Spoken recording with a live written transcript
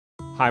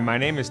Hi, my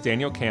name is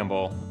Daniel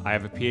Campbell. I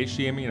have a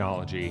PhD in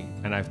immunology,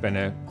 and I've been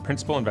a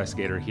principal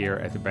investigator here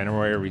at the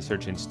Benaroya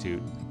Research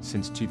Institute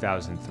since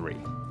 2003.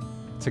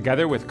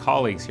 Together with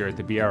colleagues here at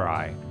the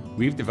BRI,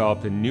 we've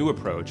developed a new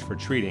approach for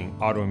treating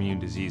autoimmune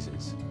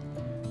diseases.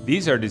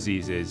 These are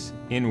diseases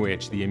in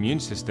which the immune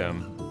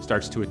system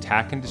starts to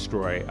attack and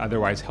destroy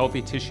otherwise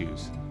healthy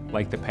tissues,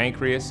 like the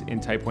pancreas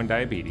in type 1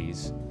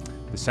 diabetes,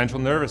 the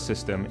central nervous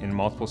system in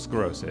multiple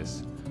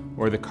sclerosis,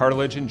 or the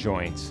cartilage and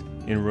joints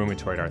in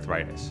rheumatoid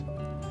arthritis.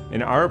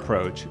 In our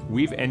approach,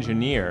 we've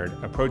engineered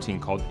a protein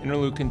called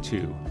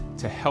Interleukin-2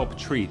 to help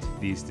treat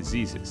these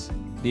diseases.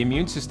 The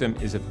immune system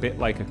is a bit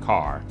like a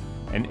car,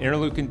 and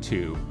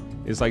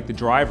Interleukin-2 is like the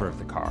driver of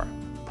the car,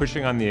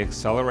 pushing on the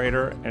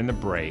accelerator and the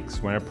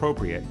brakes when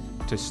appropriate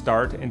to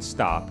start and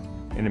stop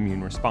an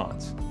immune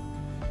response.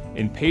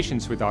 In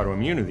patients with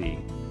autoimmunity,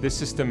 this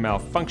system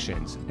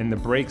malfunctions and the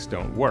brakes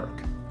don't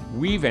work.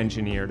 We've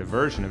engineered a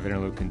version of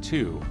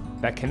Interleukin-2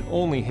 that can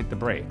only hit the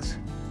brakes,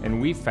 and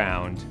we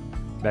found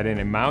that in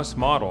a mouse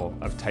model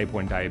of type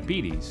 1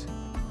 diabetes,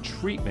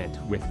 treatment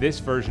with this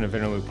version of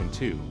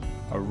Interleukin-2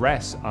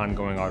 arrests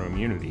ongoing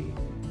autoimmunity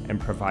and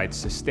provides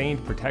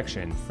sustained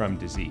protection from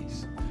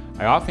disease.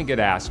 I often get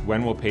asked,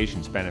 when will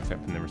patients benefit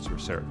from this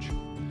research?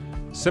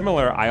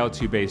 Similar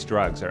IL-2 based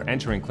drugs are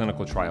entering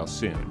clinical trials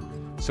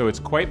soon, so it's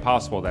quite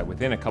possible that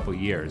within a couple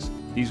years,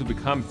 these will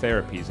become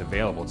therapies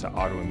available to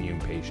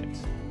autoimmune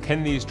patients.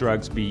 Can these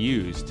drugs be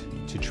used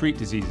to treat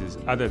diseases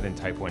other than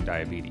type 1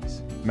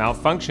 diabetes?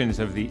 Malfunctions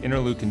of the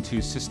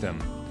Interleukin-2 system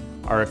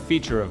are a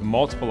feature of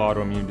multiple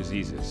autoimmune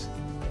diseases,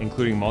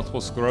 including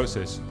multiple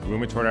sclerosis,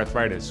 rheumatoid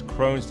arthritis,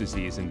 Crohn's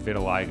disease, and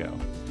vitiligo.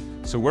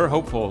 So we're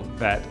hopeful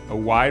that a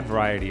wide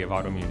variety of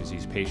autoimmune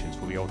disease patients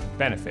will be able to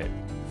benefit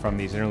from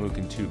these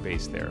Interleukin-2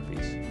 based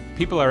therapies.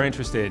 People are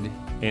interested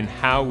in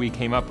how we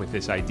came up with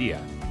this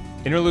idea.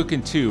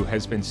 Interleukin-2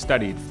 has been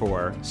studied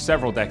for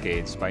several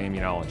decades by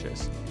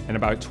immunologists, and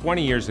about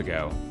 20 years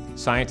ago,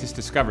 scientists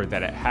discovered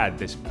that it had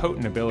this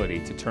potent ability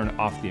to turn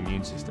off the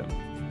immune system.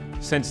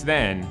 Since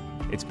then,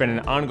 it's been an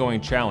ongoing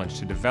challenge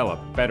to develop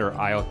better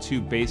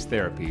IL-2 based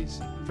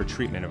therapies for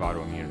treatment of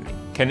autoimmunity.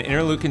 Can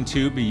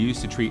Interleukin-2 be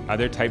used to treat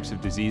other types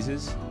of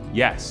diseases?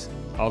 Yes,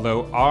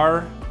 although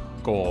our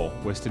goal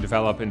was to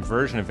develop a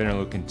version of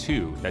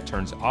Interleukin-2 that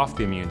turns off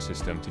the immune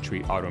system to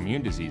treat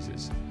autoimmune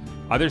diseases.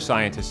 Other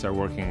scientists are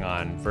working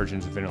on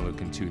versions of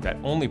Interleukin-2 that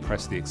only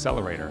press the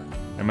accelerator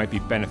and might be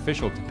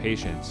beneficial to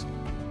patients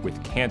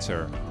with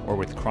cancer or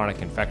with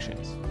chronic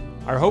infections.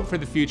 Our hope for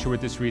the future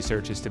with this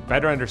research is to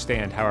better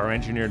understand how our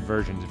engineered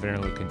versions of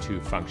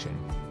Interleukin-2 function.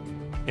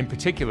 In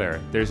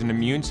particular, there's an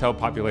immune cell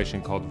population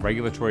called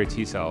regulatory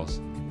T cells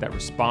that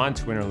respond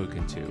to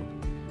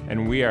Interleukin-2,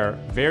 and we are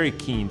very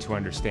keen to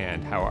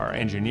understand how our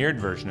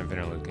engineered version of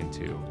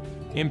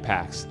Interleukin-2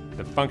 impacts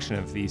the function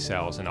of these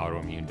cells in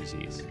autoimmune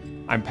disease.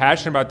 I'm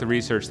passionate about the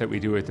research that we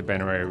do at the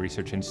Benaroya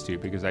Research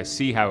Institute because I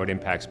see how it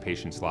impacts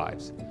patients'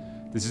 lives.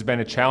 This has been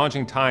a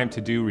challenging time to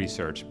do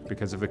research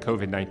because of the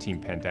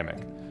COVID-19 pandemic,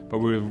 but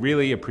we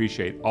really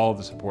appreciate all of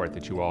the support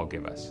that you all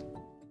give us.